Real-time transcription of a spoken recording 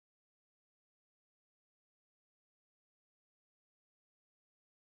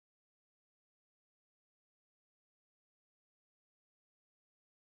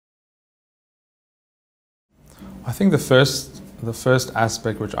I think the first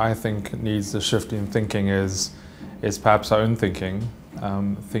aspect which I think needs a shift in thinking is perhaps our own thinking,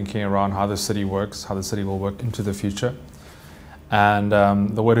 thinking around how the city works, how the city will work into the future. And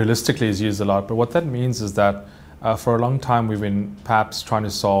the word holistically is used a lot, but what that means is that for a long time we've been perhaps trying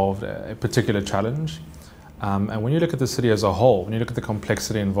to solve a particular challenge. And when you look at the city as a whole, when you look at the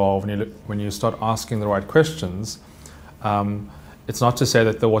complexity involved, when you start asking the right questions, it's not to say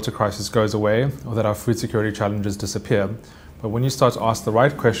that the water crisis goes away or that our food security challenges disappear. But when you start to ask the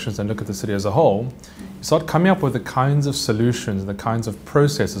right questions and look at the city as a whole, you start coming up with the kinds of solutions, the kinds of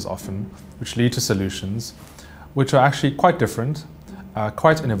processes often, which lead to solutions, which are actually quite different,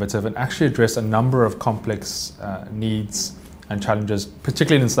 quite innovative, and actually address a number of complex needs and challenges,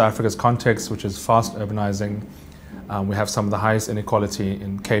 particularly in South Africa's context, which is fast urbanizing. We have some of the highest inequality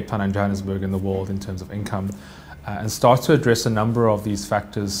in Cape Town and Johannesburg in the world in terms of income, and start to address a number of these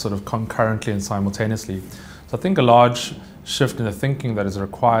factors sort of concurrently and simultaneously. So I think a large shift in the thinking that is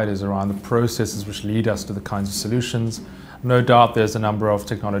required is around the processes which lead us to the kinds of solutions. No doubt there's a number of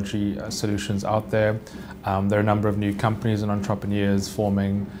technology solutions out there. There are a number of new companies and entrepreneurs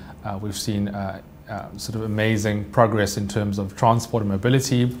forming. We've seen sort of amazing progress in terms of transport and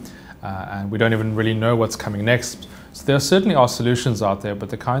mobility, and we don't even really know what's coming next. So there certainly are solutions out there,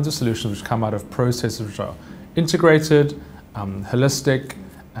 but the kinds of solutions which come out of processes which are integrated, holistic,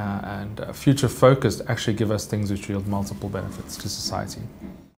 and future focused actually give us things which yield multiple benefits to society.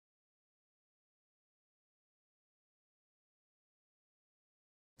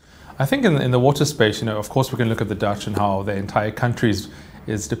 I think in the water space, of course we can look at the Dutch and how their entire country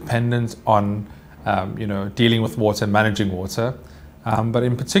is dependent on dealing with water and managing water. But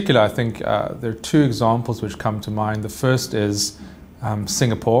in particular, I think there are two examples which come to mind. The first is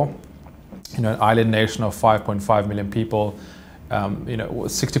Singapore, an island nation of 5.5 million people.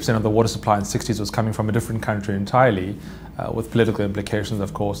 60% of the water supply in the 60s was coming from a different country entirely, with political implications,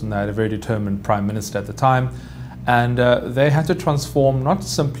 of course, and they had a very determined prime minister at the time. And they had to transform not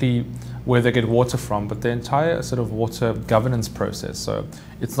simply where they get water from, but the entire sort of water governance process. So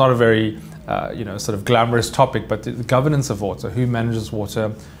it's not a very, sort of glamorous topic, but the governance of water, who manages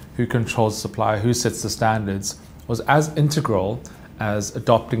water, who controls supply, who sets the standards, was as integral as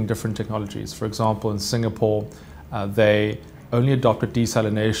adopting different technologies. For example, in Singapore, they only adopted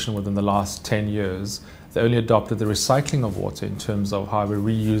desalination within the last 10 years. They only adopted the recycling of water in terms of how we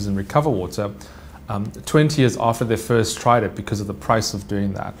reuse and recover water 20 years after they first tried it because of the price of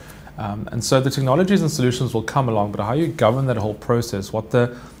doing that. And so the technologies and solutions will come along, but how you govern that whole process, what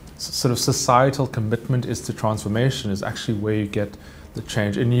the sort of societal commitment is to transformation is actually where you get the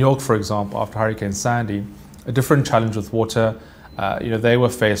change. In New York, for example, after Hurricane Sandy, a different challenge with water, they were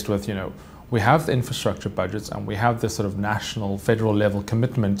faced with, we have the infrastructure budgets and we have this sort of national, federal level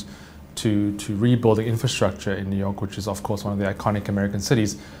commitment to rebuilding infrastructure in New York, which is of course one of the iconic American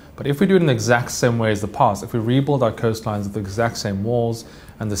cities. But if we do it in the exact same way as the past, if we rebuild our coastlines with the exact same walls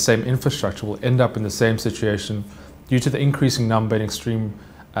and the same infrastructure, we'll end up in the same situation due to the increasing number and extreme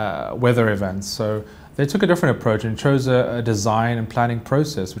weather events. So they took a different approach and chose a design and planning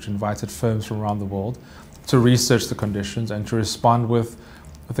process which invited firms from around the world to research the conditions and to respond with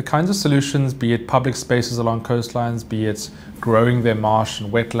the kinds of solutions, be it public spaces along coastlines, be it growing their marsh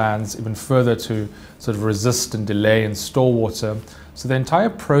and wetlands even further to sort of resist and delay and store water. So the entire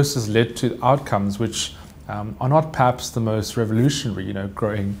process led to outcomes which are not perhaps the most revolutionary,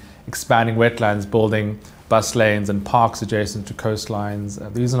 expanding wetlands, building bus lanes and parks adjacent to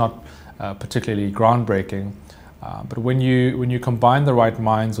coastlines. These are not particularly groundbreaking. But when you combine the right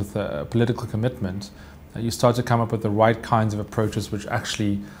minds with a political commitment, you start to come up with the right kinds of approaches which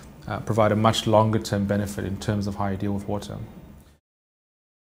actually provide a much longer term benefit in terms of how you deal with water.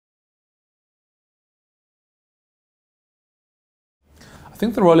 I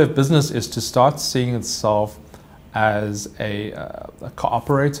think the role of business is to start seeing itself as a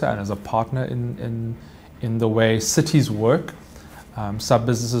cooperator and as a partner in the way cities work. Some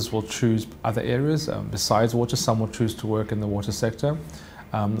businesses will choose other areas besides water. Some will choose to work in the water sector.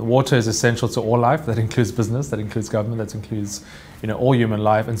 Water is essential to all life. That includes business, that includes government, that includes all human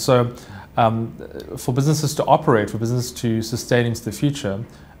life. And so for businesses to operate, for business to sustain into the future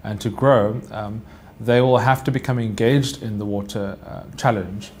and to grow, they will have to become engaged in the water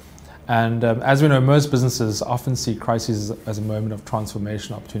challenge. And as we know, most businesses often see crises as a moment of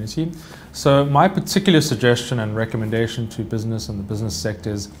transformation opportunity. So my particular suggestion and recommendation to business and the business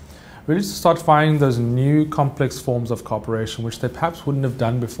sector is really to start finding those new complex forms of cooperation which they perhaps wouldn't have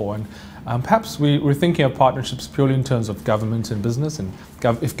done before. And perhaps we're thinking of partnerships purely in terms of government and business, and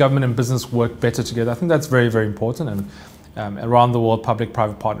if government and business work better together, I think that's very, very important. And around the world,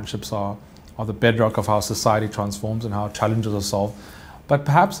 public-private partnerships are the bedrock of how society transforms and how challenges are solved. But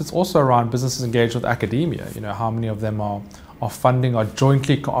perhaps it's also around businesses engaged with academia. How many of them are funding, are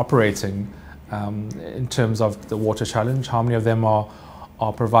jointly cooperating in terms of the water challenge? How many of them are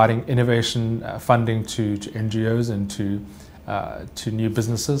providing innovation funding to NGOs and to new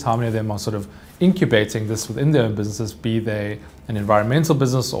businesses? How many of them are sort of incubating this within their own businesses, be they an environmental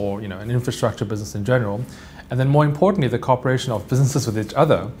business or an infrastructure business in general? And then more importantly, the cooperation of businesses with each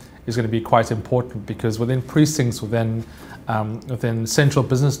other is going to be quite important, because within precincts, within central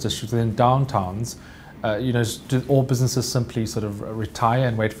business districts, within downtowns, do all businesses simply sort of retire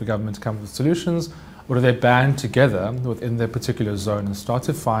and wait for government to come up with solutions, or do they band together within their particular zone and start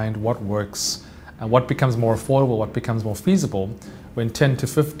to find what works and what becomes more affordable, what becomes more feasible when 10 to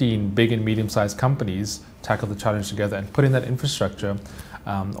 15 big and medium-sized companies tackle the challenge together and put in that infrastructure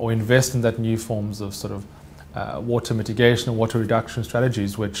or invest in that new forms of sort of water mitigation and water reduction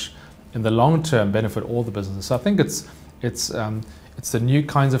strategies, which in the long term benefit all the businesses. So I think it's the new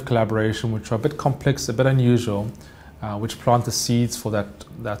kinds of collaboration which are a bit complex, a bit unusual, which plant the seeds for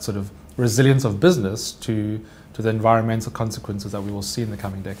that sort of resilience of business to the environmental consequences that we will see in the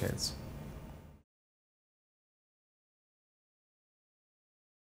coming decades.